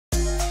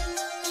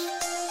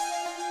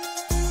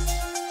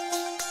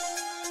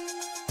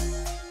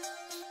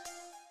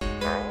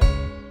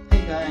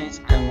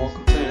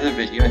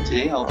another video, and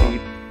today I'll be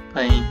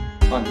playing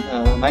on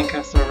a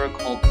Minecraft server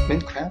called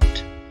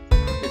Wynncraft.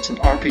 It's an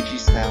RPG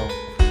style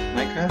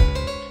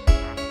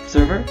Minecraft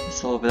server,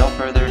 so without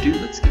further ado,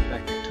 let's get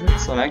back into it.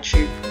 So I'm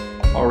actually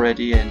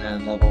already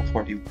in level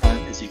 41,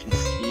 as you can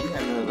see.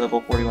 I'm a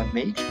level 41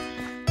 Mage,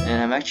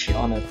 and I'm actually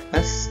on a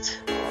quest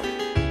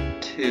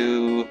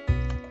to...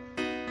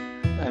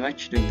 I'm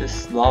actually doing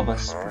this lava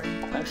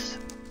spring quest.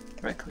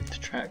 Right click to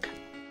track.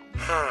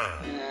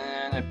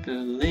 And I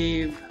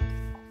believe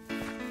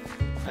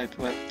if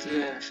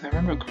I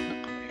remember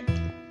correctly,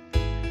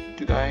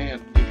 the guy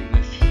I'm leaving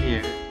this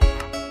here.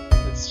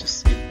 Let's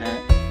just see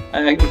that.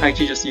 I'm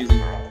actually just using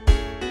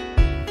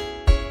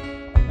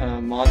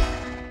mod,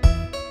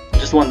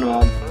 just one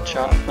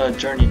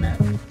journey map.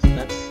 So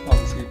that's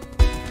obviously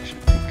should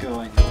go.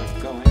 I know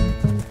I'm going.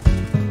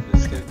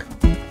 Let's get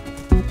going.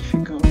 I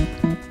should go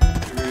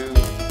through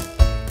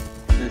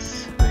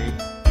this way,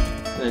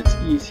 so it's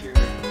easier to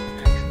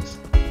access.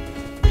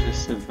 There's a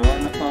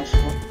savannah also.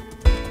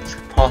 This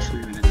could possibly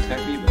even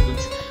attack me, but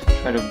let's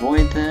try to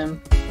avoid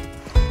them.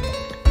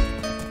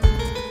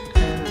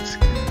 And let's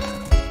go.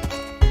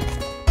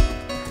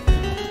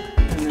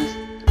 And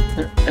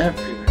they're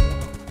everywhere.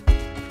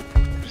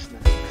 There's no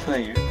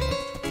player.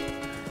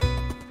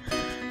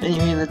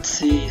 Anyway, let's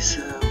see.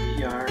 So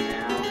we are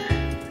now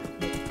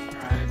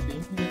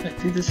arriving. I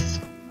think this is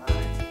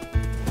mine.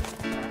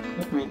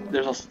 I mean,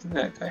 there's also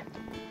that guy.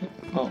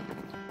 Oh.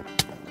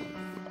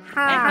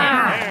 I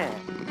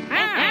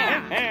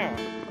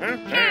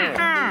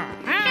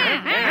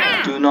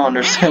do not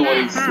understand what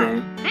he's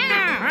saying.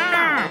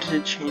 Why did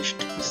it change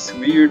to this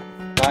weird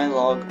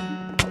dialogue?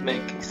 Not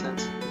making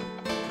sense.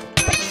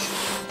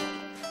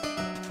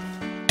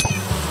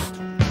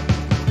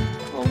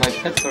 Well, my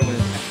pets are going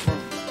to transform.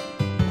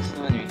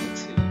 So anyway,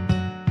 let's see.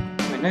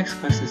 My next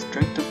quest is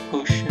drink the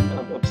potion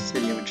of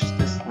obsidian, which is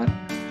this one.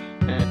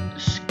 And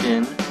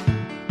skin.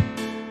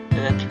 And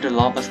enter the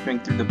lava spring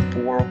through the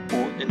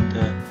borehole in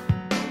the...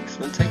 So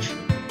let's actually...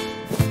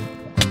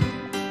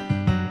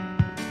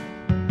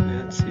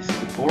 Let's see, so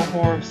the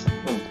boreholes...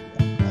 Oh,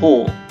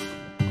 hole.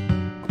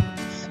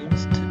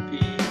 Seems to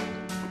be...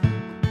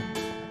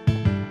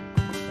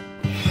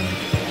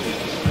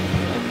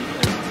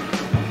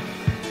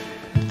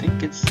 I think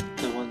it's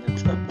the one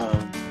that's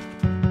above.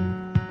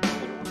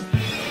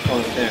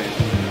 Oh, there it is.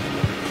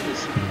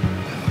 This one.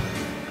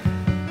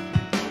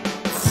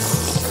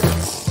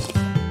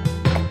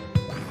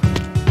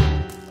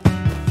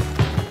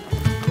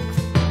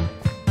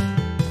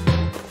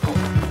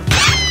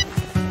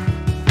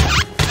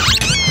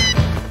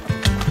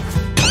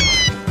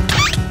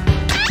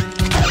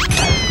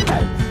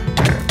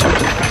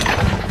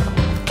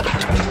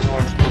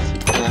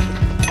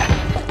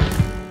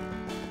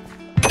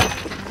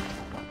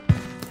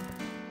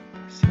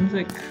 Seems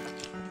like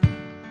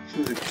this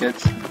is a good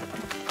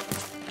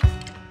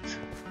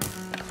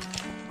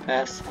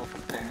pass off the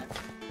bat.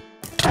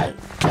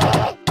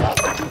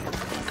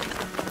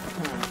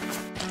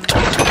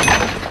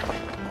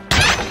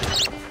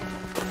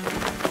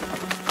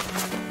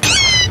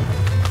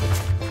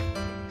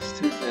 Let's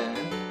do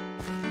that.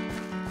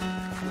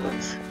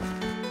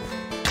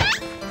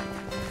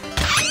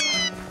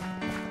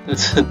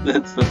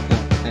 That's the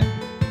thing.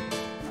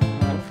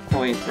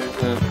 Wait, there's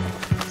a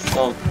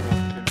cell corruptor.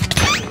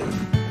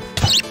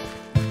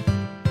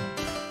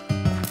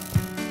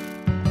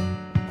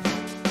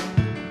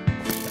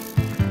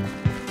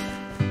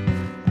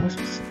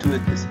 Do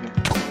it this way.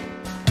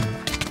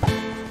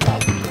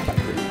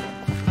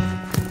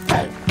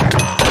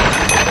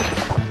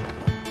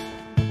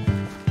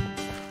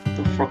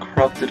 Look for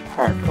corrupted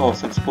heart. Oh,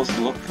 so I'm supposed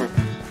to look for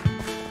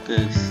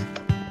this,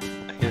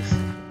 I guess.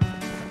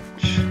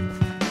 Usually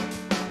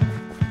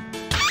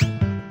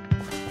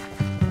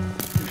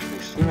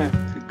seem I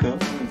have to go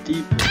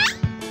deeper.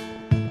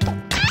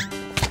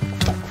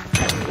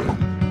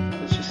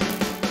 Let's just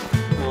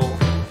go.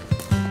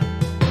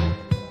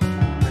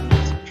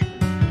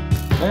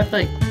 I have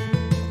like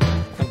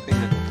something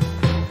that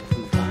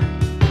can buy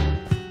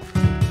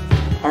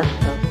part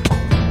of.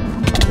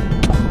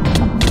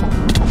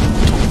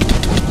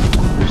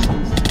 There's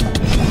something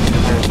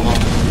very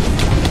long.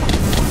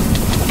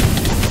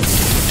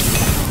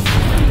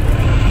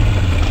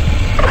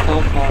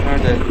 Tell fauna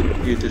that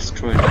you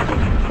destroyed it.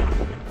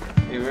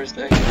 Hey, where's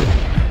the exit?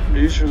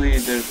 Usually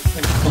there's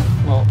like, oh,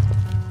 well,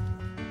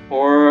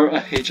 or I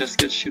just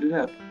get shooted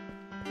up.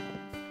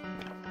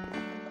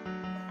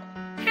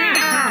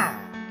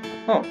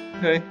 Oh,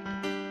 okay.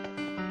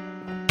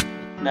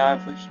 Now I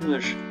have a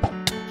healer shot.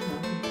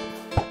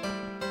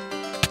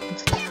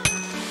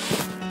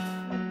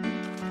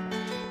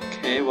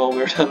 Okay, well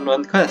we're done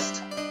on the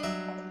quest.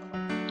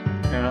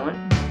 Alright,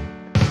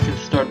 we can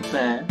start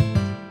that.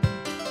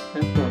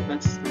 No,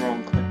 that's the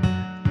wrong click.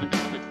 Let's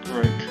click the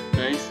right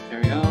place. There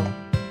we go.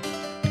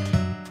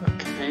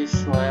 Okay,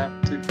 so I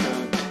have to go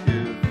to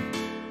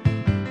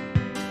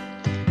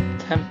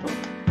temple.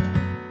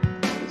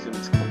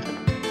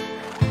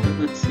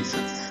 Let's see, so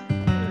it's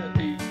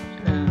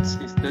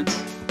let's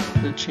see,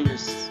 that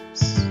changes,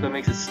 that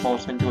makes it smaller,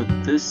 so I can do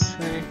it this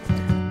way.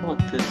 How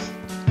about this?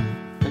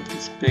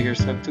 it's bigger,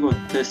 so I have to go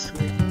this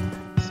way.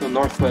 So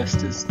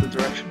northwest is the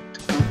direction to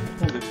go.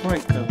 Oh, before I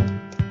go,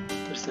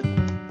 there's a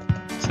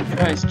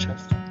surprise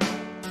chest.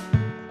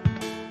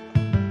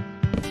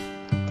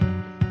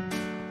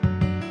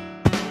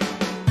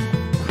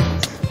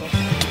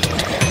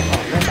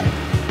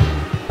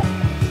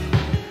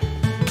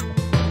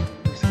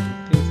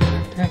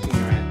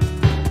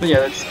 But yeah,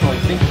 that's. Oh, I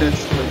think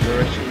that's the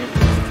direction we have to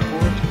go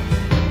toward.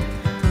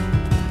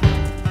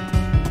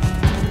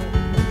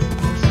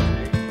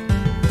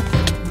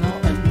 No,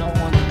 I don't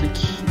want the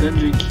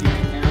dungeon key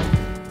right now.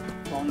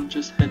 I'll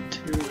just head to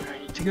where I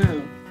need to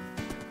go,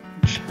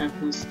 which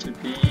happens to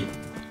be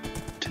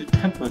to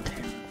Temple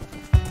Town.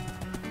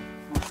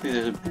 Hopefully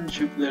there's a bridge.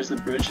 There's a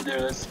bridge there.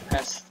 Let's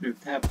pass through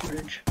that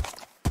bridge.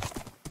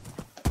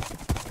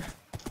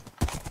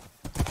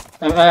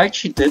 I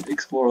actually did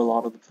explore a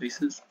lot of the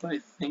places, but I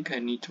think I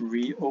need to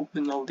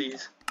reopen all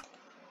these.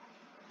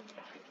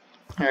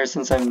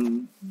 Since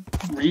I'm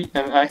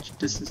actually,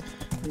 this is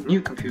a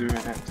new computer, and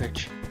I have to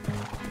actually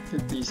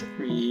get these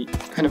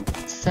kind of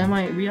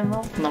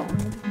semi-re-unlocked? Not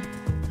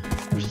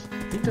really.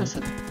 I think there's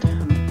a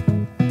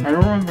damn... I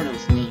don't remember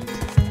those names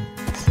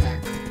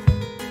exactly.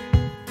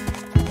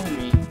 I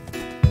mean,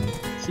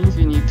 it seems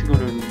we need to go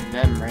to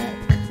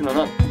Memrak. No,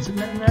 not... Is it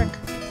Memrak?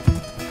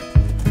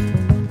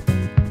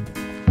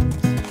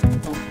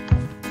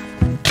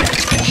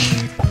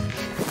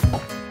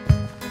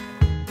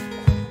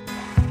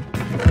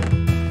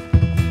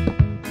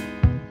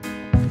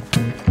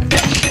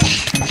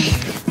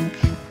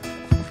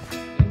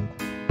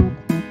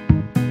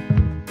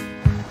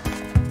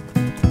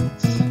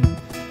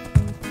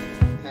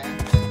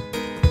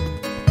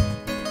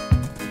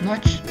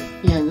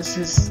 This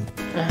is,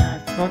 I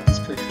forgot this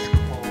place is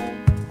called,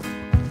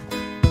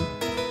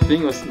 I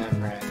think it was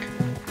Nemrak.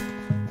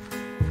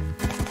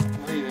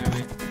 Wait.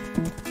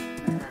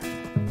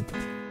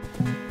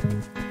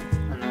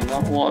 Oh no,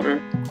 not water.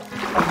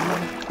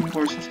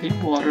 Horses hate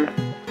water.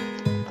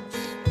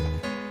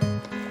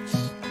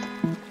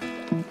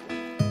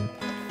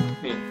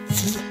 Wait.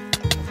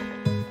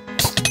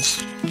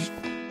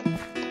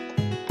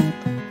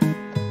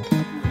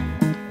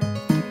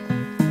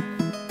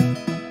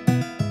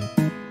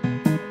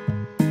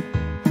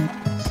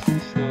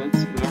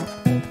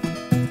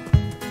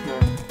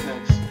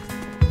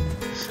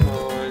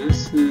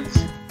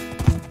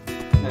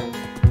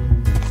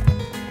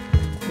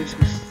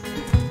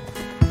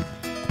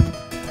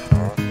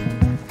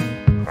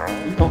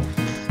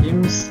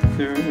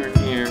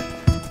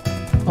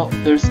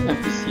 There's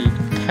NPC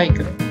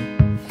Taika.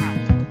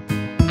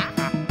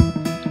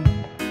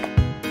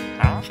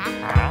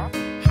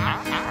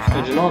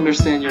 I do not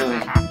understand your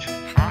language.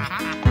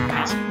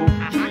 Let's hope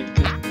you get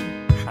that.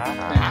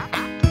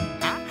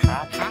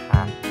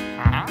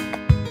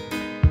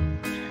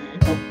 Okay.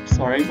 Oh,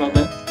 sorry about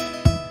that.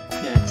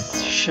 Yeah,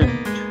 it's shit.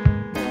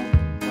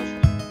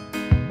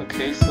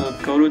 Okay, so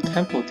go to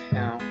Temple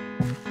Town.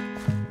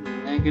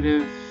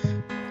 Negative.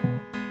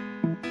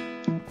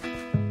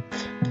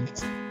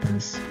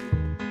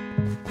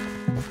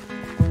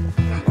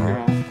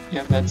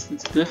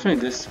 It's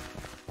definitely this.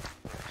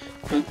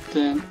 But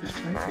then, if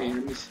I wait,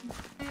 let me see.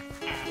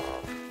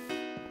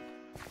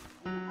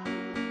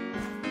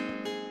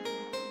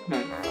 No,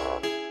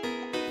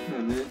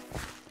 this.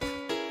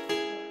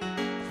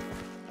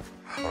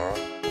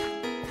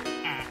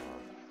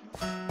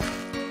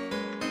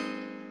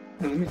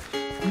 Let me.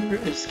 Remember,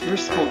 it's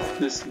first called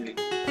this way.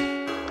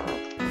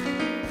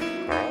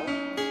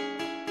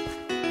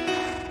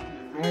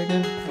 Right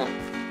in. Oh.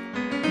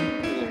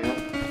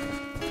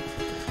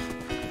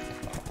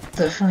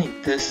 Definitely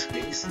this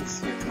way,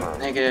 since you have to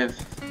negative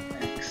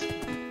X.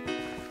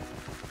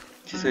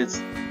 So it's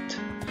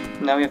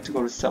now we have to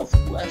go to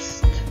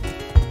southwest.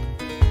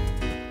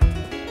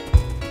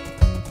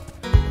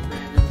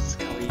 Random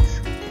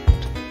Scully's.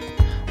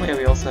 Oh yeah,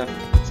 we also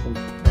have some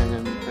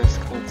random quest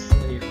called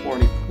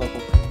 40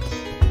 level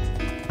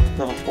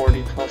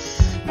 40 plus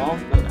small,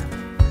 but I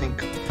think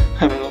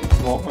I'm not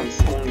small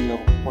one's only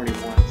level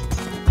 41.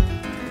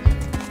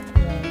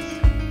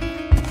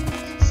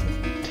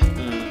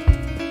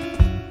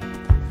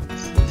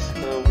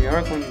 We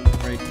are going to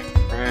break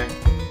track. I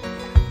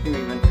think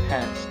we went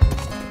past.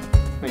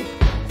 Wait.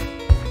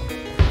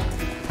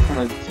 Oh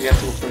no, you have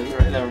to go further.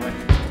 Right, never mind.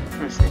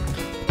 Let me see.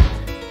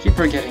 Keep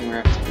forgetting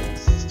where I have to go.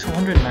 It's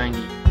 290.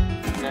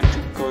 And I have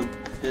to go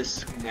this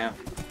way now.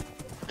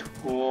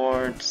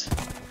 Towards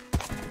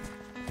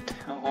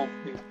town.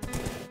 Hopefully.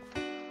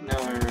 Now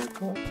we're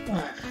going.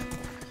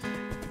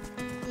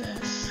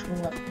 This will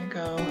let me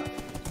go.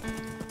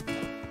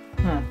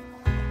 Huh.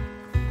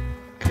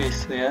 Okay,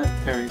 so yeah,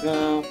 there we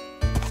go.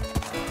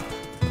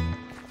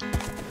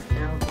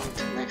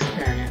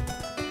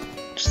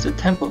 The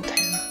Temple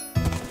Town.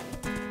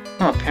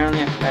 Oh,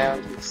 apparently I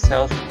found the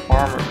South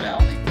Farmer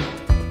Valley.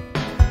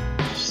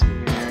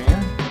 Interesting area.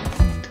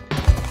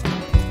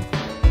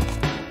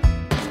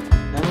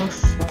 That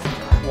looks like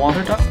a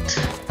water duct, I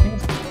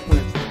think,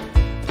 with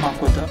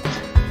aqueduct.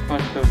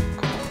 What do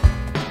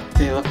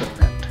they look like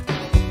that?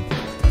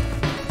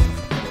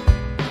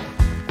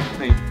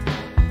 Wait.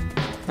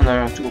 And I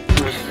have to go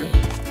further.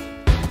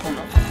 Oh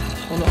no.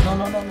 Oh no, no,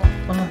 no, no, no.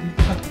 Oh no, you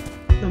got it.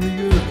 Let me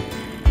go.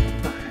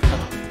 Okay,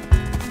 oh.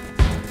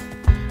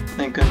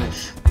 Thank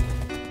goodness.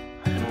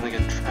 I didn't only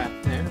get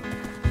trapped there.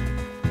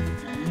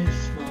 Okay,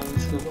 so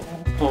this is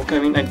all. Okay, I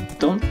mean, I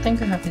don't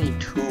think I have any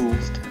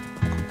tools.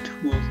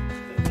 Tools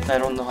I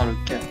don't know how to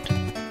get.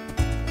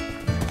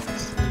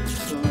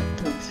 So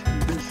let's see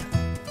this.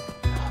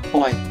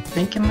 Oh, I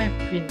think it might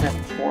be in that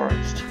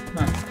forest.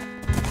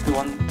 The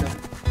one that.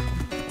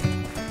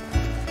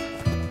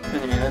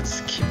 Anyway,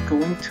 let's keep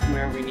going to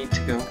where we need to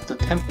go. The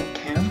temple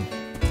camp.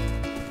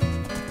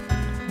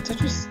 Let's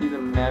actually see the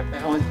map.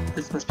 Oh,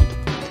 this must be the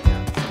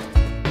camp.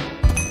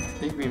 I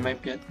think we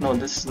might be at. No,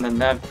 this is the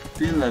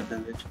Navilla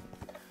village.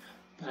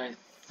 But I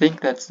think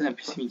that's the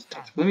NPC we need to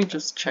talk to. Let me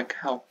just check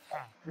how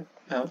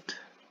about.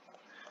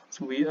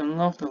 So we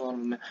unlocked a lot of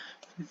the map.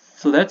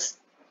 So that's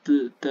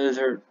the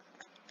desert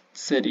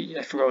city.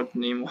 I forgot what the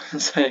name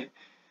was.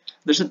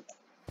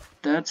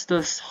 That's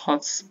the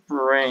hot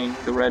spring,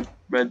 the red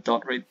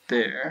dot right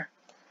there.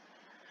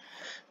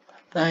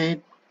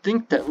 I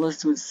think that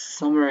list was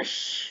somewhere.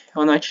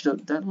 Oh no, actually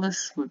that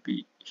list would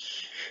be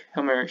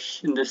somewhere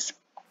in this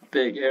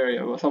big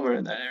area, or somewhere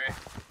in that area.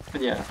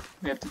 But yeah,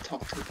 we have to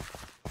talk to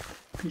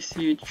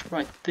PCH.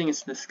 I think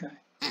it's this guy.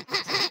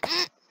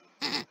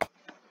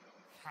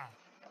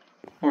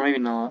 Or maybe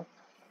not.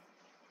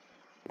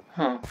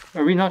 Huh.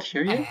 Are we not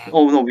here yet?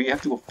 Oh no, we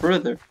have to go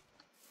further.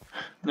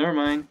 Never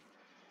mind.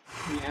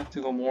 We have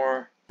to go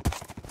more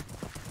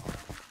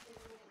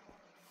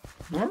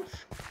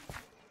north?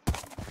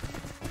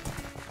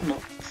 No,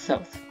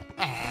 south.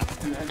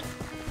 And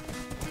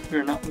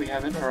we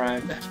haven't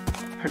arrived at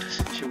our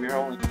destination. We are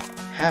only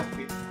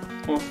halfway.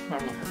 Well, I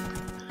don't know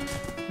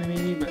halfway.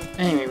 Maybe, but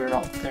anyway, we're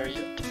not there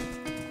yet.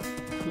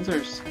 Those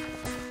are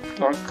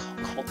dark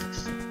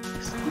cultists.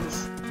 This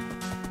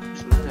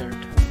is another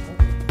temple.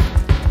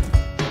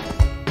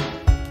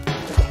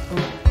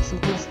 Oh, so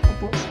close, so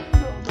close.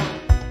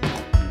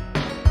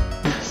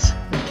 Yes,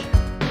 thank you.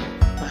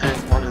 I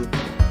didn't want to.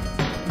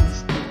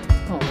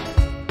 Oh.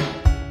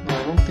 No,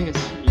 I don't think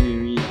it's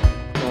you.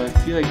 Well, I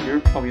feel like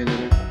you're probably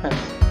another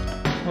quest.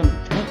 Oh,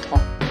 can I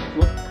talk?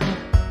 What?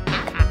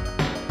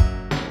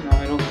 No,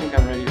 I don't think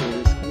I'm ready for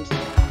this quest. I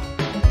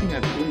don't think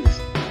I've done this.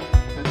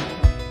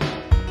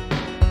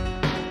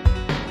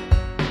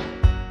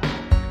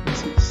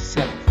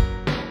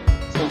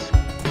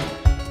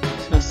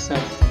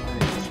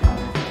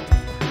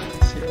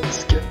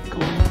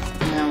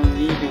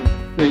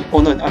 Oh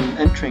no, I'm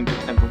entering the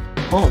temple.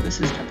 Oh, this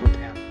is Temple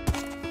Town.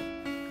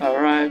 I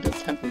arrived at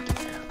Temple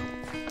Town.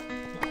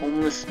 The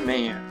homeless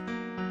mayor.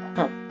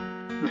 Huh.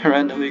 I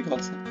randomly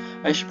got some.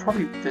 I should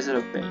probably visit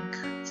a bank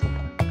at some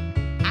point.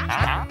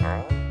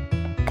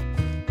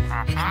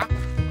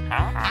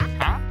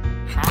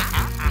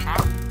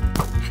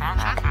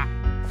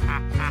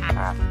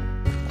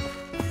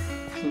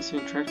 Since you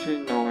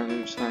interacted, no, I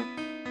understand.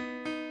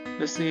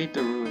 Investigate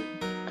the ruin.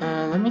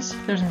 Let me see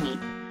if there's any.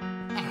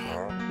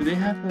 Do they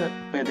have the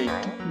where they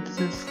don't?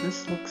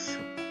 This looks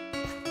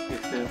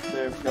if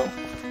there no.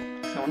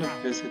 So I want to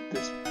visit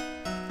this to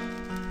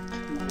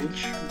make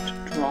sure to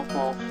drop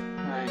off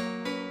my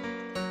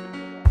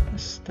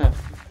stuff.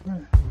 I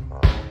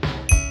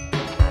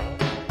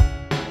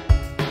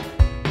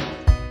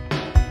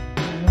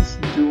also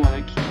do want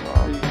to keep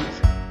these.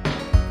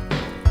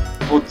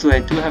 Oh, so I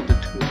do have the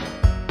tools.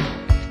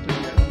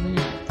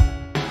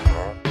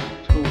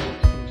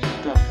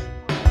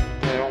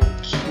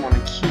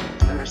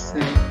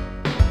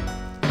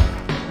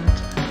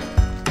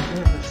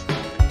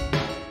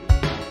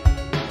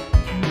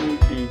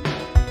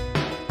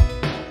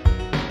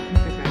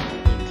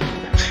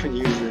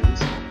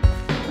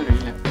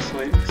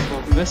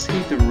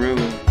 Investigate the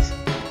ruins.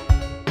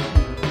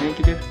 -3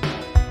 to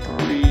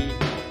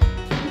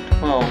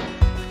 12.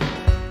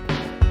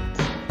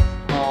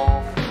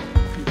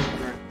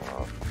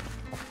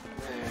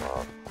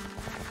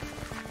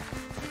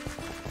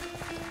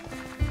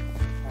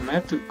 I might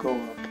have to go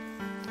up.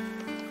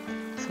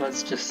 So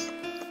let's just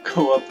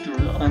go up through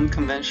the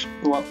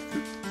unconventional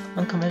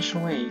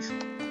ways.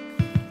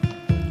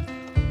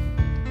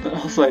 But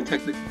also I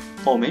technically.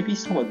 Oh, maybe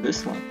some of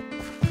this one.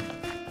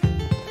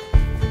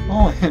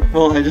 Oh,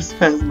 well, I just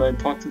passed by and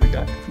talked to the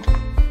guy.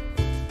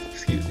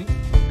 Excuse me.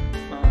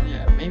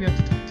 Yeah, maybe I have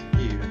to talk to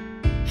you.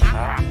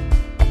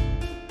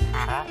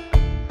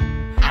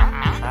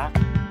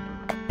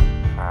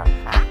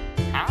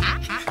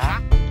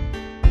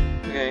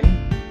 Okay.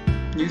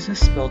 Use a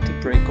spell to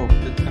break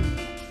open the temple.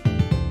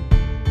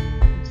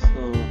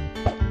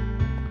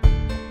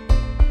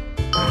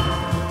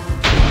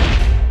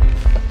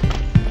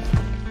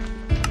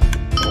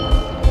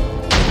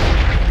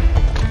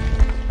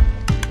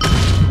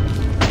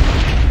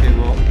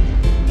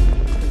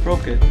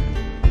 It. Do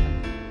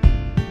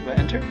I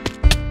enter?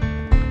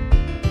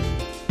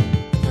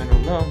 I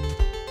don't know.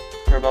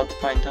 We're about to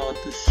find out what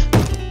this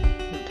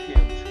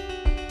entails.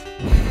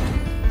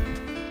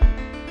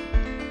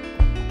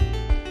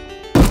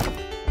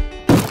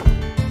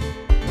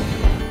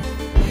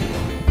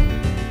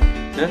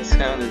 That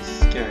sound is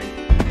scary.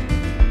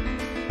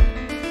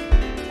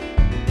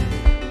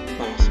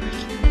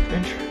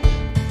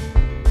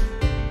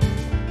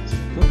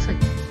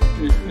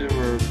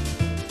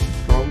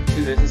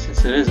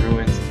 Since it is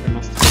ruins, there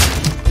must be.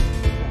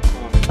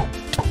 Oh god.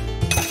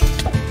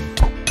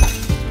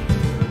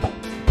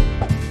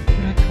 What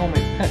did I call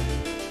my pet?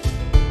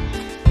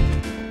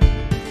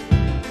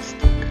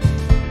 Stuck.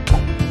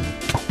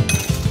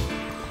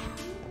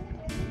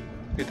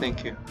 Okay,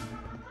 thank you.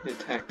 I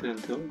attacked it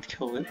until it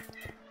killed it.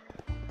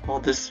 Oh,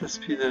 this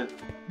must be the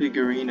big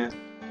arena.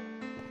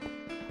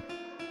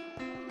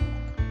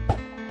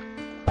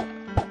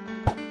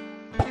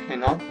 Okay,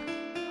 not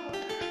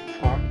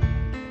far.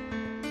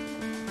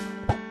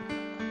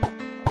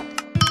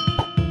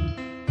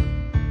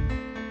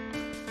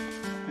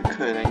 I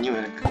could, I knew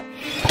it I could.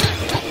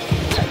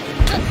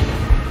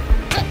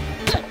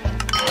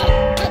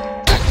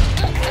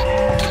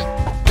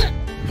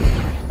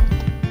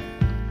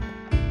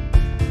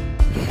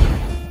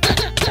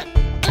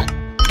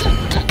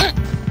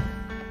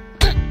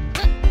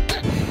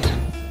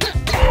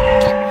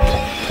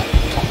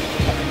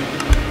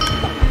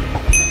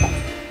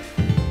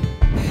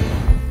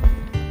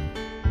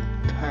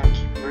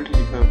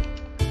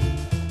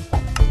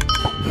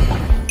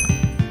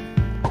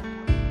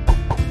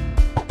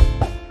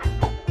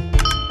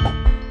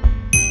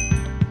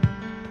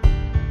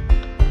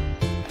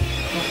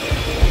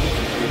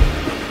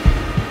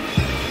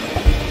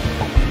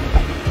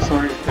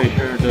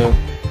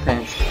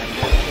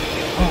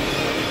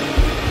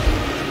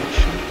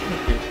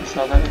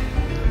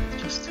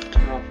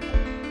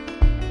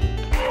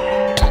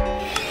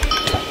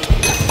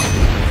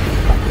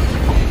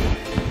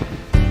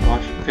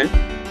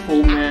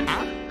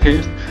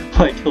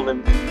 I killed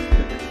him.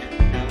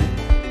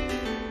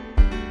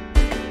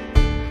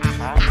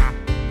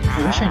 I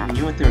wish I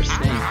knew what they were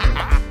saying.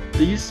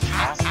 They used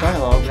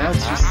dialogue, now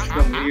it's just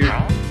some weird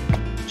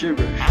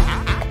gibberish.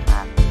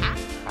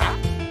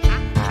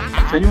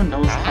 If anyone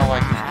knows how I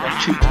can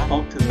actually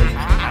talk to them,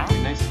 it'd be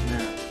nice to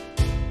know.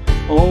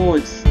 Oh,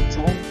 it's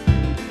all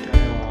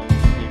dialogue,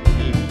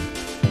 maybe.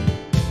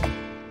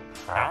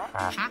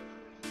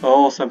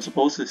 Oh, so I'm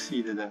supposed to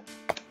see that.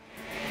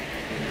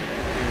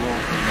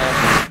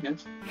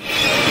 Yes.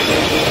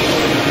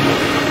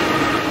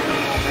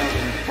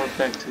 Report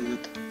back to the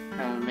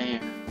mayor,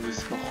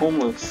 who's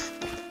homeless.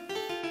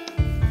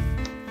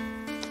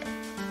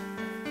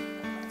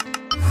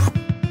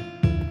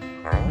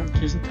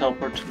 Here's a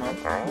teleport to my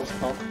house.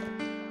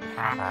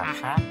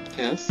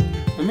 Yes.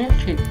 Let me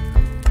actually.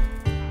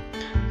 I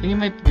think it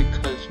might be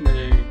because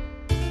they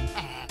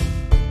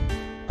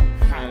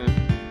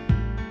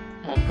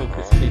our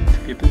focus needs to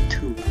be a bit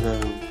too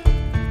low.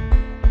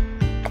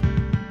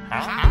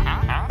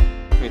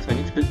 Okay, so I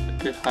need to be a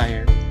bit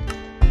higher.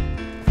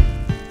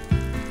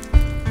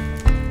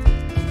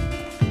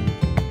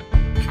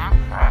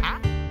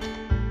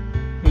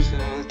 He's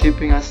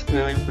keeping us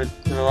really bit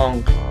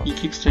along. He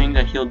keeps saying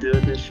that he'll do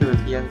this show if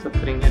he ends up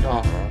putting it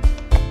off.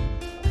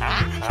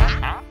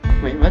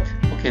 Wait, what?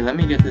 Okay, let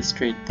me get this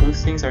straight.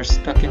 Those things are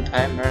stuck in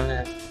time, rather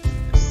than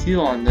a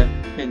seal on them,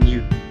 and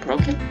you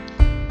broke it?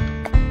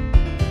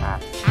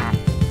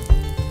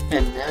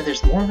 And now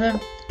there's more of them?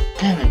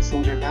 Damn it,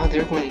 soldier, now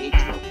they're going to need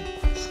to.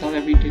 Not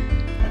every day.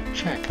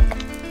 Check.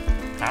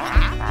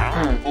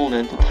 Hold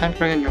on. The time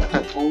frame on your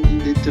pet only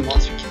did the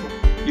monster kill.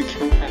 You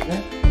killed my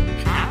pet?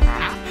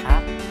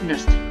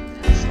 Interesting.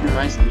 This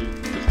reminds me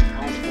of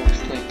how it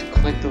works like to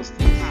collect those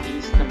things.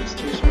 Use the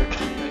mysterious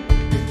merchant.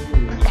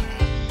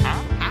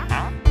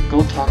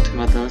 Go talk to him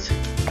about those.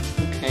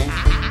 Okay.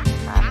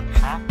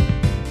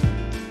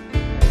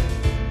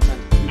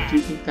 Do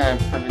you think that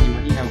I have any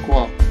money? Now go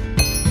up.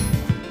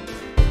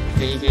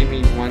 Okay, he gave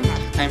me one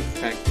time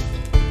fragment.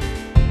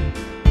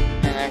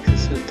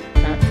 Access to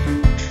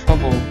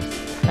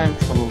time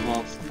trouble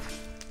lost.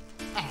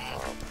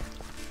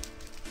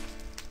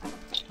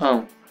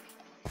 Oh.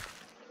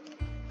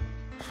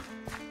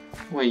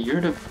 Wait,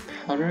 you're the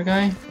powder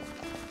guy?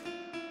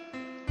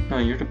 No,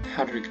 you're the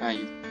powder guy.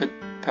 You put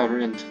powder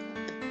into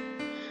that.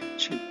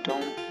 But you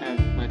don't have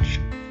much.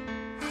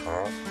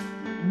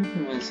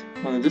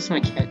 Oh, this one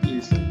I can't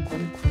use.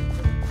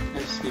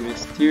 Let's see,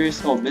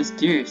 mysterious. Oh,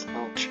 mysterious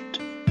object.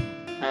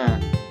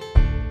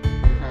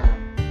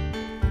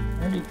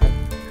 Maybe.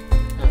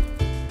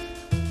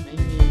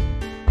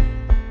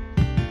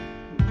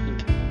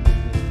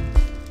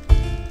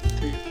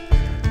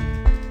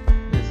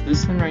 Yes,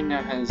 this one right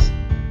now has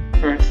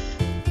Earth.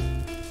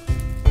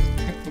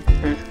 Technically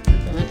Earth.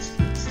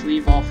 Let's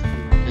leave off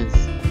because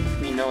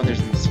we know there's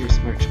a mysterious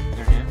merchant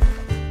there now.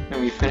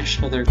 And we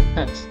finished other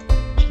quests,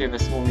 which gave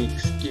us only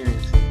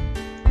experience.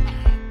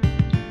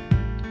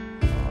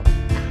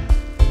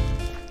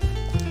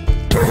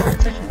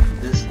 Let's actually do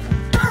this one.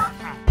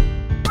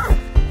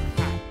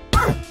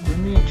 Let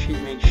me actually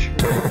make sure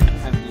I don't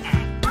have any.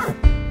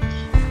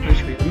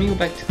 Actually, let me go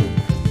back to the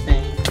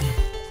thing,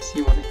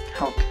 see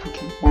how we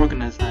can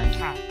organize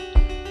that.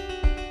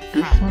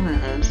 This one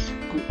has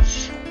good.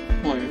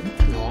 Why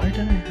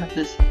did I have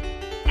this?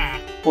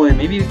 Boy,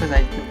 maybe because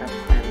I didn't have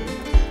pilot.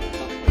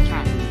 I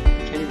can't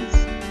even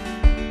see.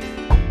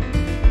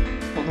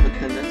 Oh, but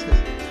then that says.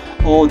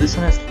 Oh, this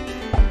one has fast.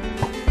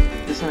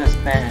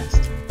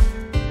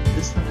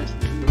 This one has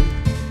blue.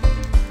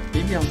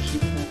 Maybe I'll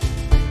keep that.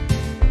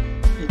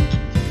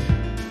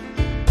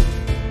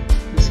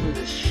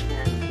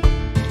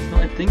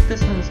 think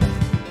this one is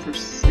for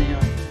sale.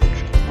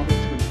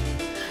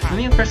 Let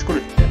me first go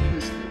to debt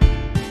list.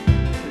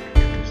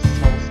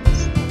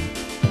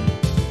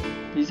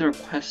 These are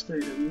quest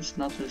items,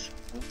 not this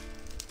one.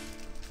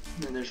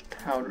 And then there's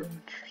powder,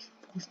 which is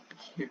supposed to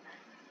be here.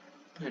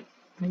 But I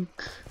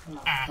think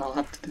I'll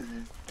have to do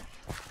that.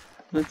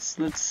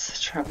 Let's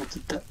travel to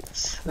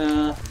Deathless.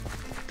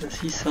 Does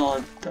he sell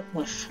a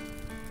Deathless?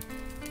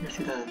 Yes,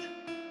 he does.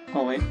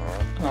 Oh wait.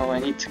 Oh, I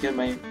need to get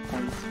my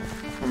points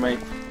for my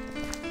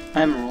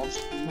emeralds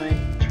for my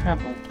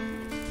travel.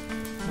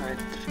 I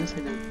guess I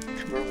didn't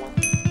trigger one.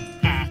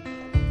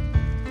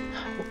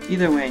 Well,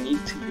 either way, I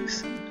need to use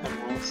some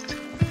emeralds to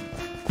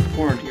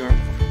afford your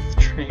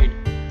trade.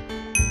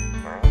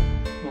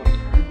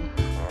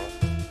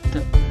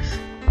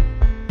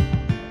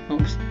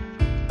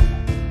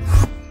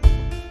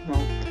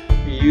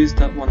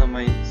 Used up one of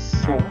my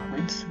soul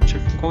points, which I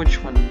forgot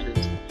which one it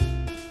is.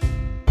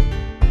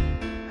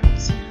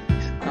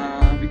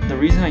 The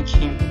reason I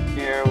came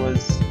here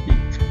was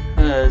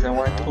because I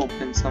wanted to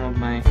open some of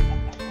my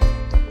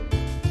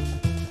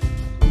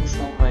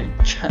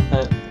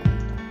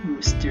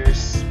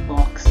mysterious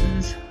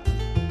boxes,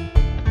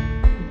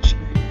 which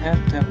I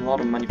have to have a lot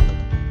of money for.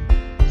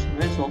 So I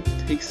might as well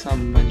take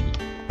some money,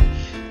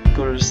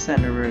 go to the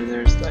center where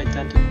there's the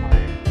identifier.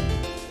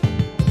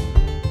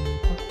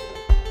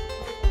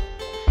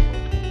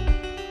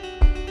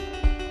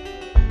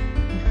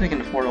 I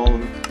can afford all of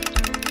them.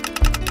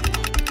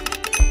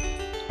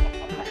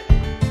 Okay.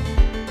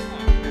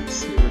 Let's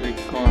see what I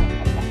got.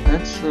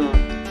 That's a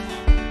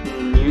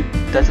new.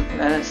 That's a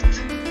fast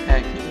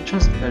package. Which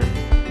one's better?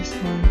 This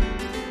one?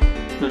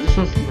 No, this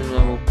one's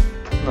mid-level.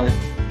 No, I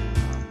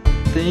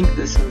think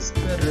this one's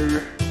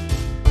better.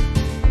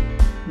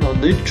 No,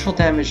 neutral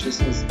damage.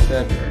 This one's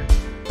better.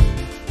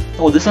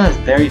 Oh, this one is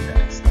very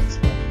fast. That's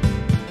why.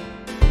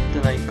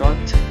 Then I got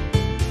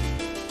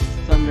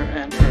Thunder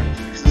and Earth.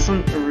 This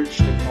one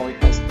originally probably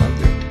has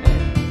Thunder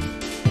tag.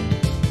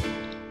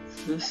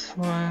 This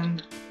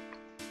one...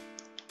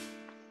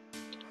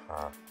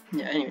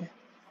 Yeah, anyway.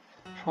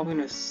 Probably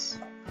gonna...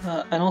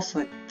 and also,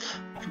 I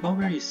forgot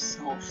where you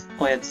sell...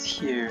 Oh yeah, it's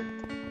here.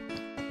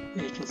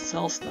 Yeah, you can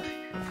sell stuff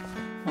here.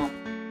 Oh.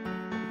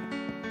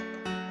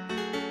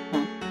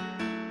 Oh.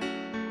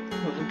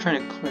 I'm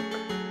trying to click.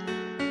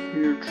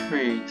 Your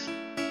trades.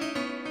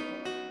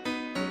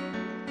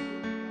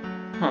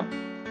 Huh.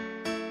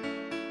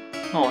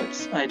 Oh,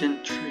 I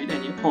didn't trade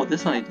any. Oh,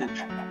 this one I did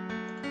trade.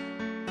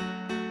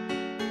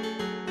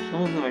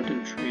 Some of them I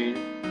didn't trade.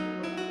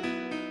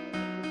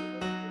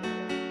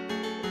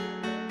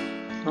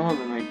 Some of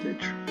them I did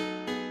trade.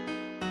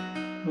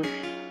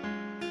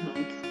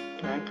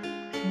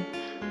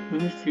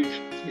 Let me see if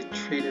you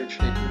traded.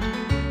 Okay,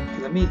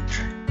 let me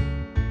trade.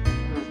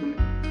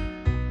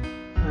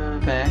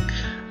 Back.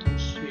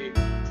 Let's see.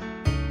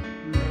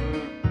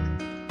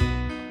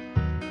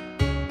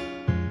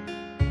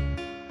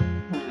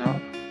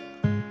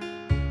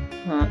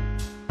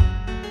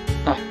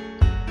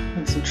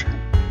 That's a trap.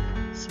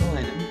 Sell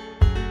item.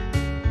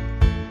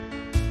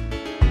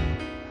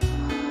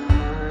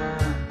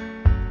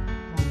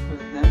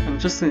 I'm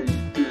just gonna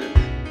do this.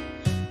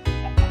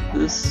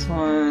 This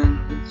one.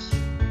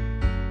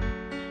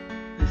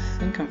 I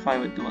think I'm fine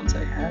with the ones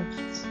I have.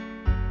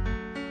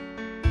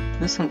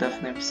 This one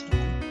definitely I'm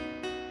selling.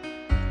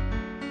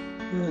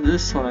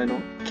 This one I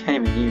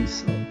can't even use,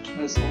 so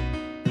as well.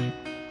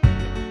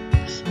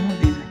 Some of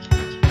these I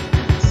can't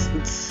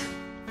use.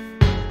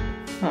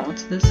 Oh,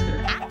 what's this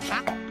here?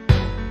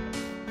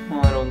 Oh,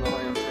 I don't know. I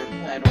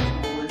don't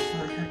know what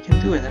I can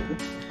do with it. But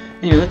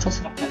anyway, let's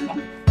also do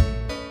the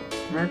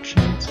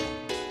merchant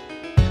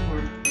for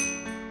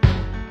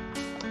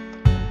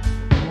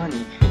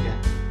money. Yeah.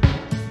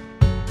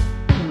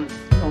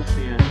 Also,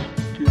 yeah,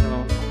 do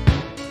know.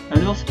 I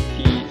also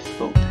keys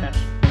both have.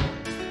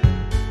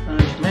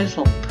 Might as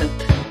well put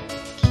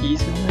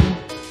keys in them.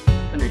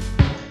 Anyway,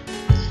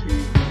 let's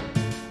see.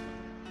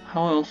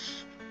 How else?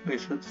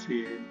 Wait, let's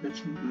see.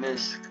 That's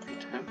Misk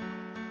item.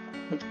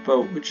 That's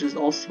boat, which is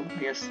also, I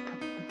guess, put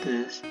with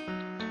this.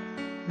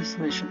 This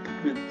one I should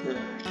put with the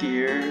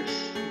gears,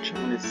 which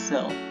I'm gonna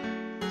sell.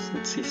 So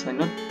let's see. So I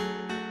know.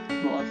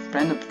 Well, I've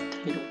random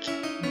potato.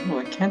 Oh,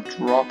 I can't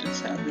drop it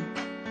sadly.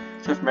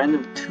 So I've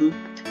random 2.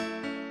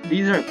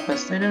 These are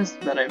quest items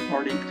that I've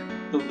already.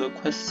 The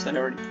quests that I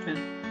already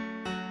finished.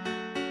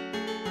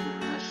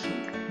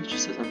 It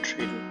just says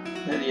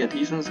untradeable. Yeah,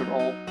 these ones are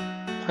all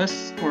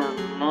quests or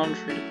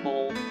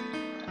non-tradable.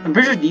 I'm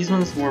pretty sure these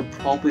ones were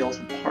probably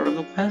also part of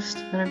the quest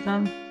that I've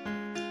done.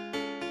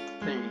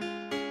 But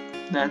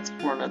anyway, that's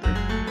for another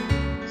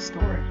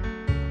story.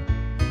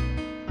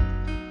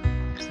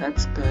 So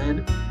that's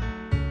good.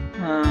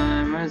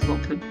 I might as well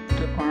put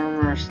the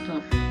armor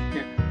stuff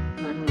here. I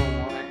don't know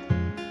why.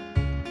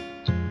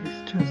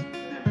 It's just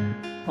there.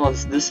 Oh,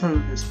 this one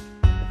is.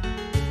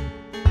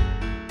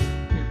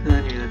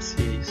 Anyway, let's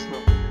see. So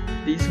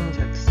these ones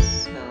have to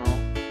sell.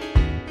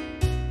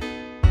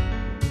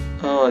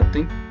 Oh, I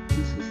think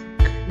this is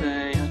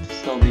okay. I have to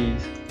sell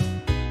these.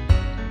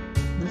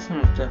 This one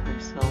is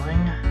definitely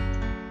selling.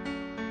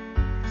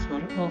 So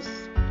else?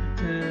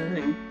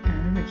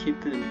 I'm gonna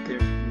keep it in there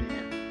for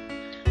now.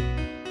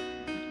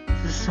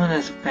 This one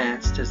has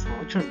fast as well.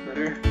 Which one's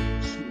better?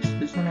 Let's see.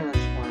 This one has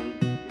one.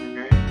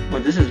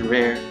 Well, this is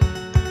rare.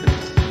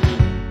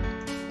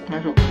 Might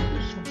as well keep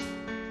this one.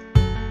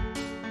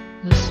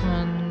 This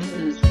one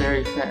is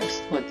very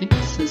fast. Well, I think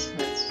this is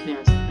the same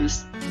as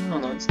this. Oh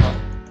no, it's not.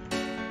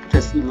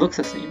 Because it looks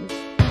the same.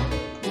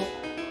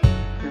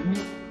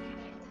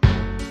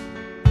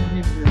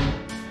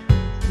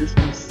 This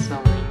one's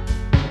selling.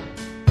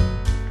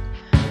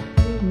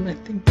 I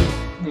think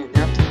they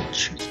have to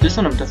choose. This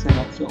one I'm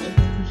definitely not selling.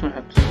 This one I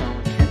have to sell.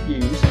 I can't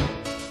use.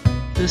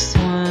 This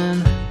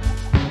one.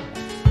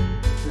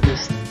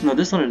 No,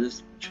 this one or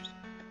this one.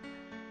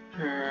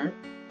 Sure.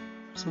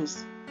 So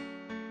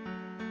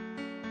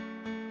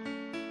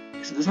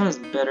this one has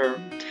better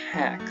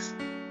attacks.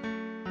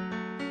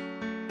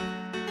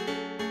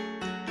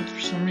 But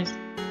for some reason,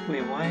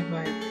 wait, why do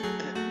I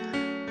have that?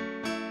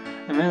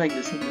 I might like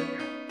this one better.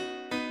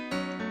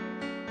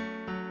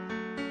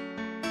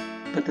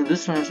 But then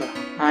this one has a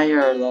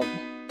higher level.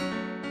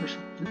 Or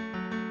something.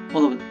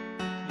 Although,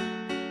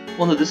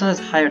 well, no, this one has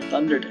higher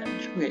thunder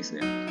damage. Okay, so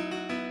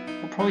yeah.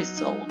 I'll probably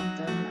sell one of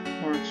them.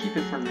 Or keep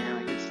it for now,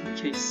 I guess, in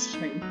case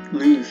I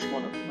lose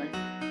one of my.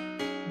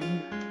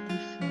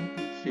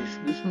 Let's see, so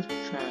this one's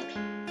fast.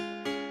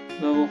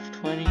 Level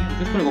 20. I'm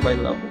just gonna go by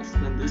levels.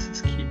 Then this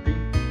is keeping.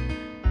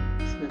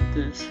 So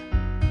this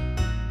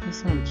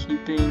one I'm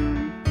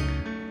keeping.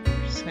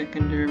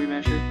 Secondary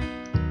measure.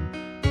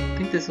 I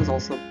think this is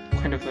also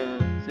kind of a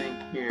thing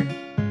here.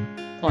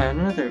 Oh, I have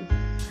another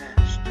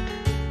fast.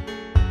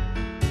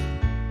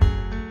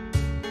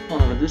 Oh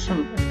no, but this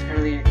one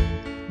apparently.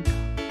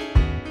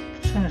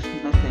 This one has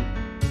nothing.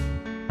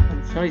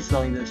 I'm probably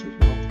selling this as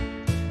well.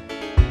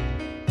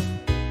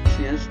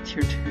 See, that's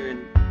tier 2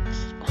 and.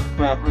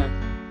 Wow,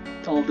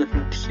 all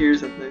different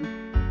tiers of them.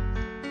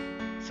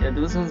 So yeah,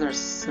 those ones are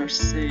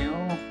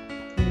sale.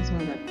 These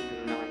ones I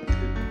don't know how to do.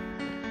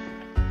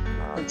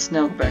 Let's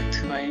now go back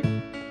to my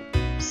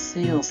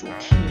sales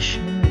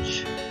location,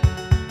 which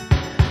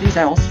these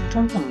I also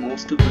don't know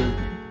most of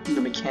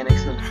the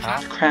mechanics of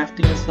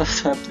crafting and stuff,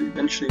 so I have to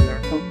eventually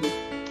learn them.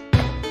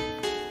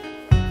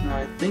 No,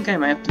 I think I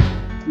might have to.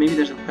 Maybe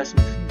there's a quest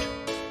in the future.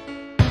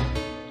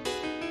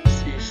 Let's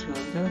see, so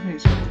the other thing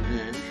is what it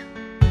is.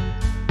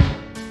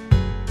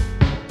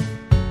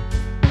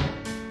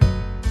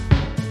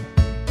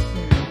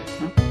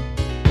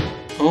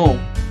 Oh,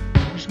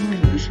 for some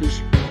reason this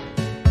is.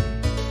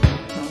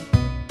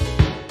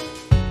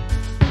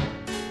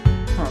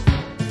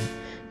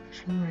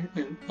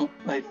 Oh,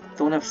 I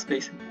don't have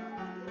space.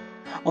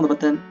 Oh no, but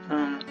then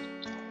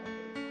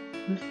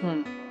this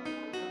one.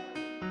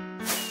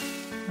 I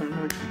don't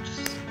know if I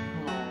just.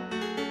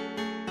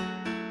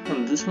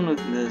 Oh, this one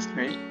with this,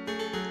 right?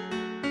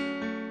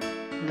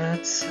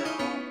 Let's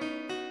sell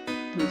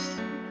this.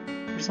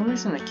 For some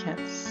reason, I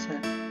can't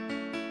set.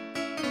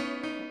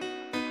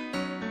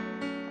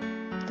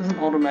 It doesn't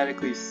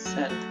automatically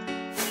set.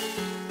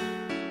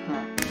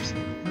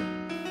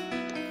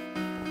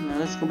 Now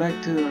let's go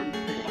back to our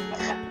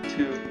bank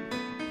to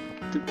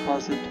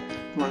deposit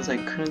the ones I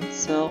couldn't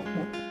sell.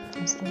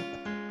 What's that?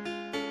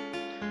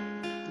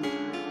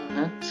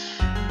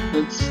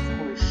 That's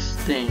always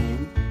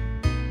staying.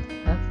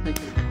 That I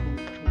can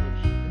probably put over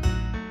here.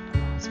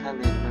 Oh,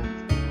 sadly I don't have.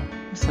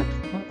 It's like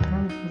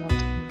apparently not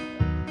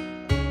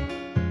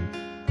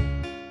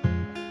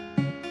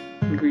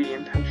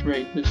ingredient pouch,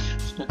 right? This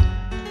stuff.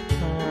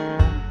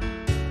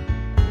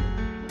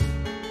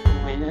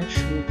 Wait,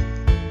 actually.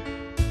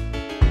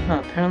 Oh,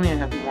 apparently I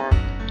have more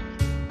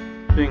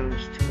things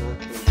to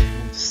look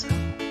into. So.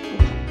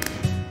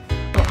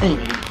 Well,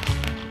 anyway,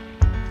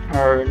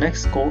 our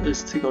next goal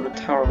is to go to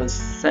Tower of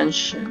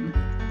Ascension,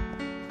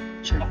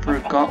 which I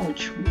forgot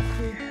which way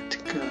I had to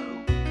go.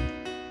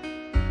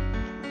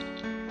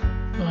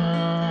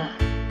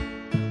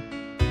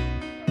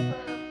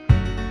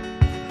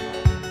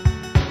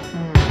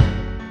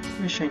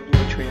 Wish I knew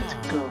which way I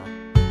had to go.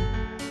 I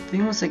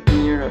think it was like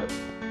near.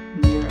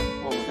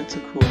 Oh, that's a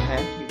cool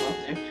hat you got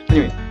there.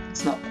 Anyway,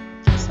 it's not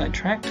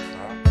sidetracked.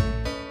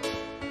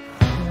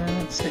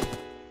 Let's see.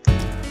 I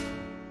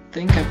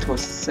think I have to go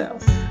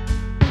south.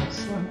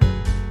 So,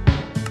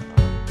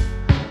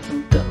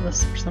 I'm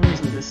Deathless. For some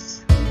reason,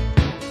 this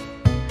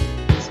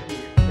is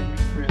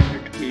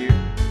weird.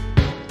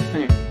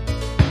 Anyway,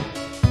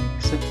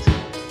 except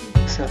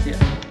yeah, I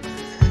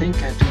think I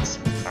have to go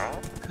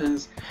south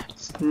because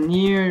it's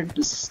near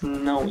the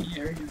snowy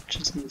area, which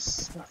is in the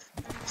south.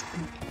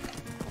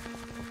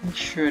 Make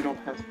sure I don't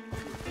have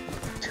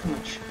too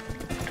much.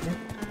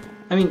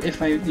 I mean,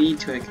 if I need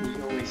to, I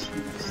can always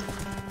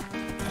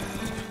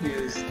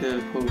use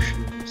the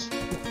potions.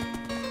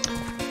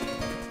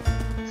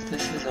 So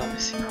this is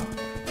obviously wrong.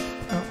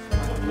 Oh,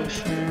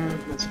 mission.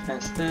 Let's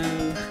pass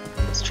those.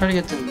 Let's try to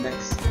get to the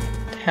next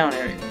town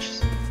area, which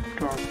is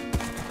Dorm.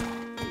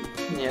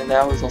 Yeah,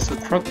 that was also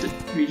corrupted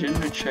region,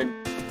 which I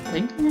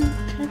think I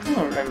can't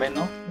or I might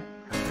not.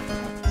 I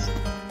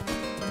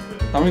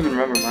don't even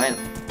remember mine.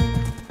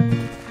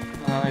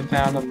 I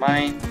found a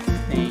mine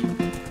thing.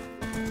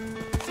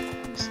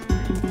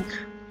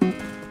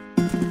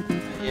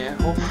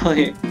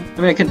 hopefully, I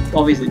mean, I can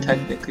obviously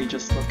technically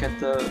just look at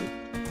the.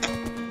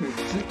 Wait,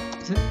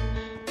 is it?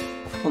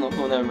 Oh no,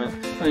 oh never mind.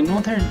 I know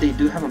there they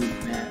do have a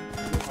map.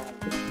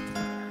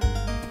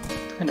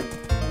 It's kind of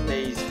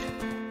lazy.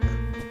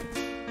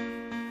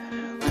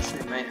 Unless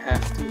I might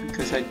have to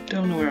because I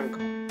don't know where I'm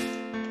going.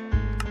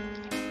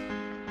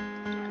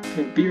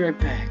 Okay, be right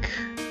back.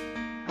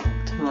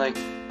 To like,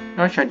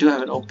 actually I do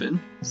have it open,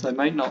 so I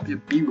might not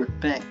be right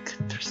back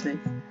per se.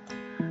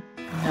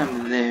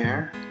 I'm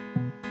there.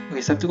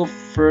 Okay, so I have to go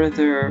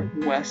further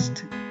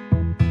west.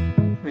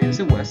 Wait, is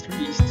it west or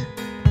east?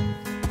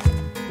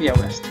 Yeah,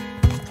 west.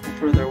 Go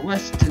further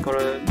west to go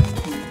to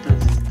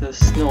the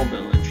snow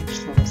village, which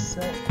is on the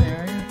south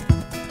area.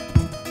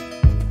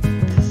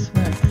 This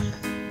way.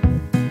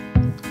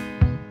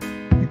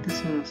 I think this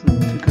one is a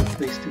good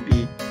place to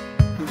be.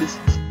 I think this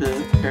is the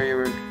area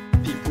where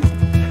people,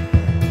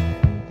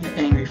 the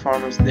angry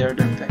farmers there,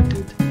 they're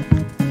infected.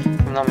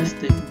 If I'm not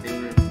mistaken, they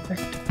were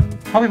infected.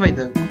 Probably by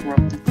the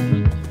corrupted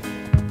meat.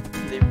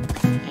 They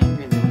became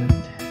angry and they were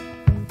dead.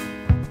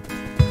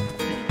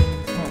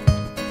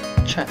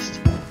 Oh, chest.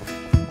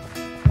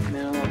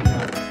 Middle of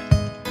nowhere.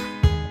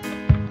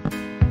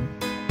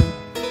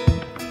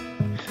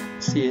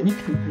 See,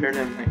 anything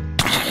better than like,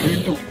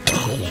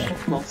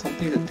 well,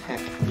 something's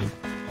attacking me.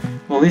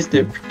 Well, at least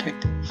they're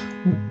protected.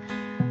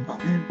 Oh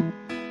man.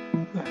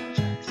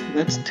 So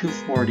that's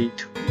 240.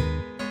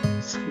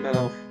 It's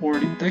about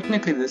 40.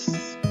 Technically, this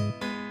is.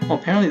 Oh,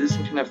 apparently this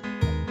one can have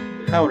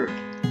powder.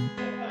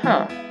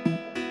 Huh.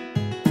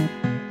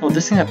 Oh,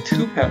 this can have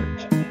 2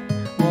 powders.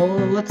 Well,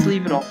 let's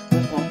leave it off.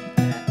 Let's off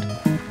that.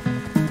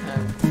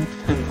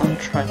 And I'll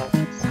try not to.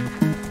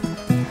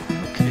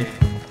 Okay.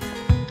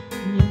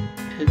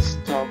 Pit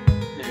stop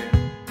there.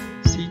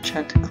 See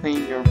chat to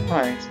claim your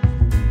prize.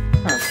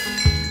 Huh.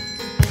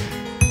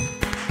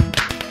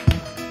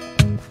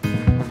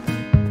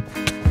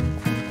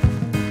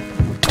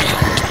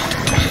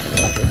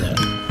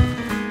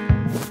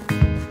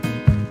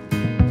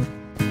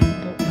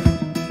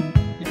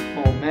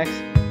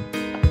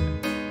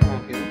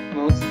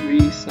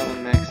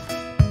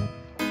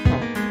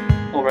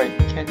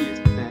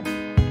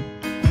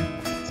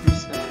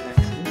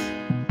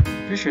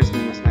 Sure his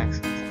name was Max.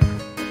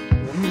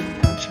 Let me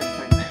check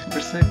my map for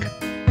a sec.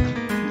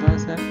 What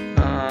is that?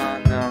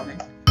 No.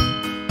 I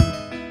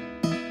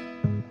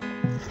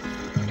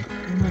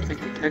don't know if I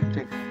can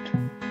technically.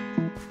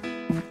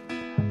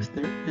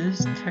 There is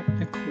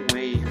technical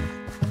wave.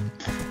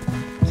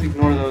 Let's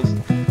ignore those.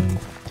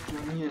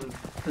 And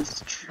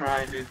let's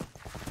try to.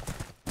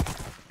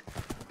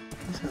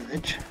 This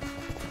village.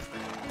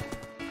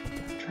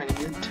 I'm trying to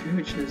get to,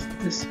 which is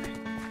this way.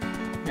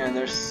 Yeah,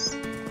 there's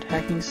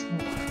attacking snow.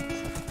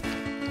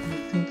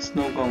 I think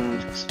snow golem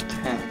just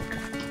attack.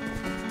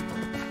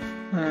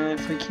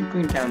 If I keep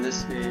going down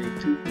this way, I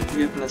do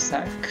get in a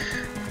sack,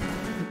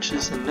 which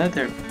is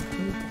another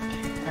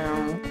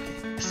town.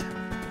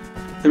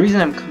 The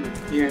reason I'm coming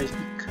here is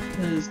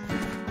because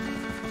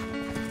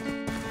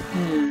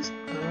there is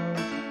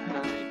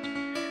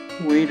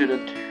a way to the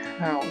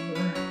tower.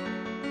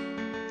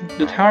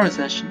 The tower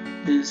session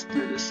is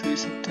through this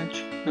use of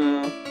touch.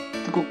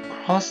 To go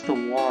across the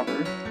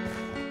water,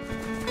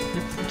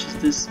 which is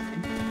this way.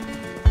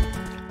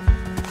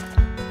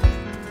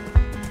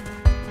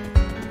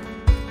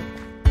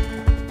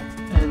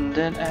 And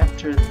then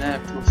after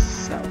that goes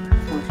south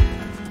or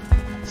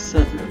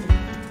southerly.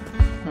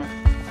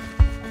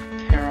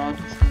 Tarot.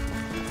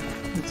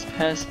 Let's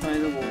pass by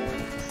the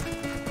walls.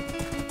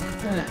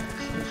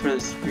 For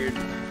this weird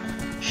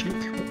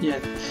shake. But yeah.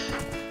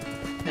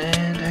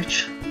 And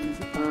actually,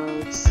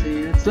 let's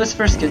see. Let's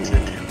first get to the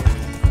tower.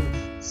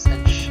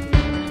 Ascension.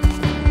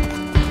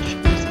 Which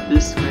is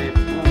this way. I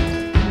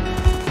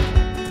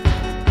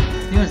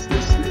think it's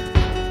this way.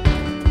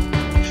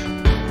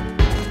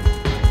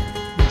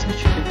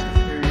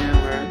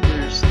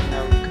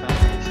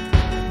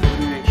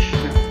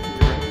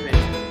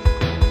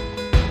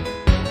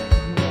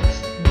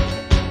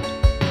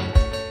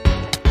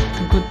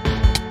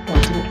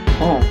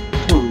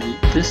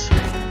 This way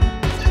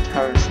to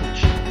tower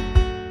ascension.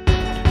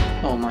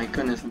 Oh my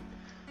goodness, I'm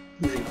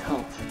losing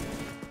health.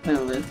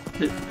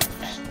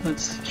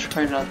 Let's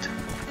try not to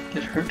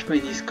get hurt by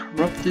these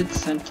corrupted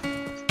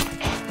sentinels.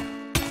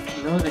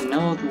 I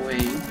know the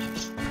way.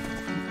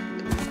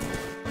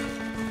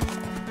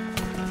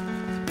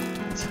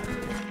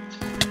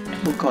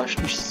 Oh gosh,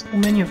 there's so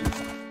many of them.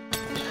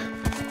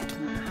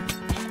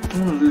 I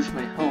don't want to lose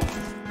my health.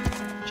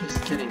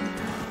 Just kidding.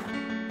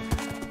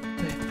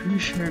 I'm pretty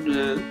sure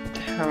the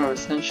tower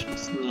ascension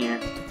is near.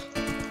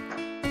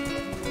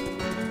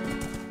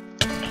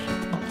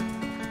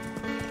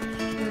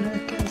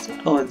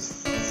 Oh,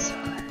 it's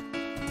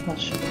not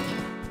sure.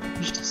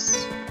 There's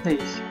this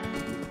place.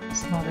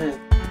 It's not it.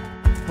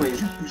 Wait,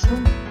 is it this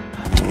one? I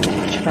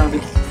found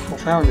it. I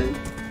found it.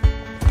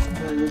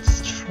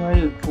 Let's try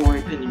to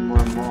avoid any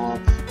more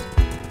mobs.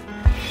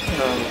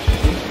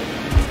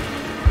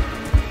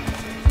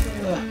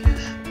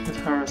 Yes, the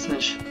tower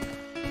ascension.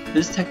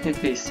 This is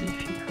technically safe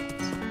here.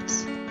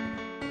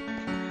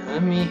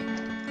 Let me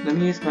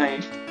use my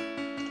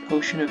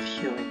potion of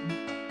healing.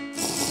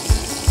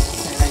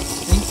 And I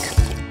think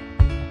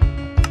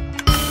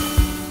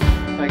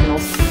I can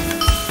also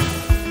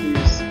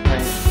use my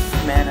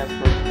mana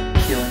for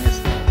healing as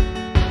well.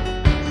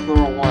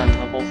 Floor 1,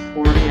 level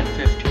 40 and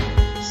 50.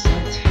 So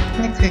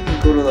technically I can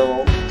go to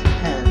level 10.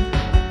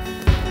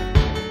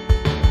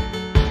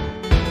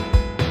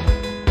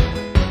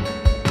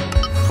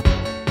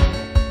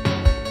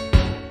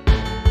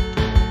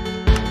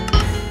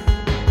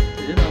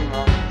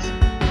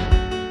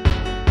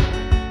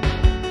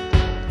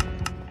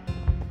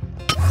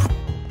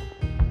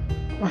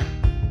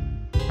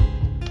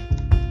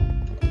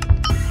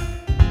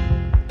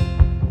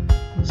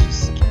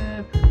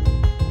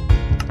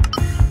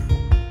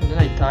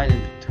 Died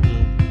in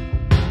between.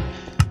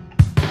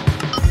 I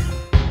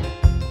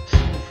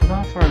forgot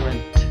how far I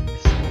went.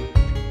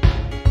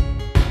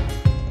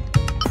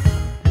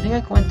 I think I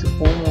went to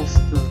almost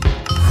the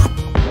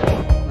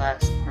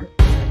last part.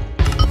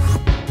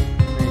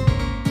 And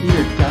I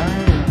either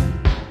died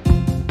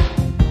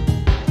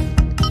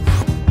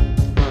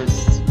or was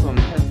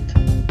at.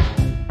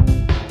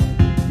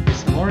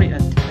 Because I'm already at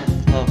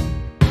 10th level.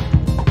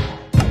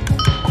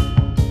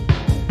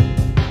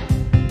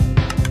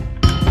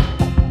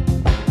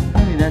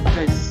 That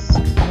guy's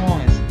strong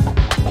as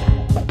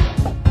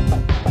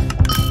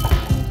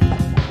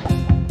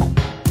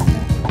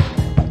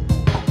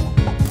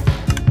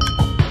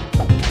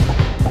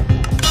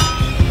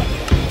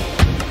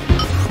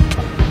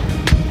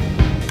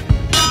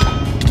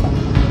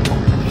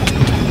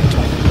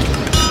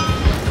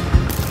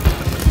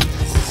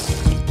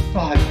oh,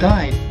 I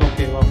died.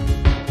 Okay, well,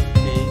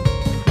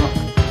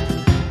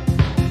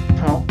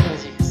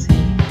 as you can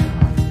see,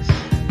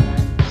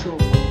 so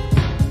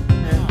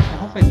I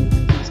hope I didn't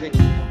use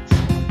anything else.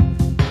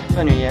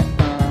 Anyway, yeah,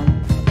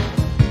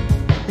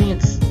 I think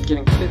it's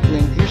getting a bit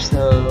late here,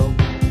 so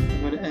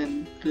I'm gonna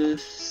end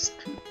this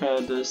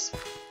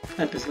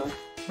episode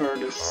or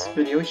this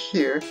video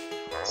here.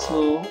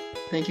 So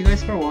thank you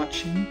guys for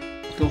watching.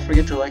 Don't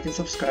forget to like and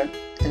subscribe,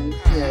 and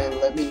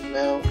let me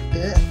know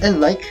and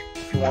like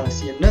if you want to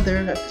see another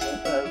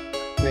episode of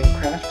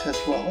Wynncraft as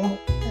well.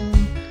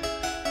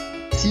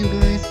 And see you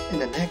guys in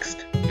the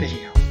next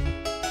video.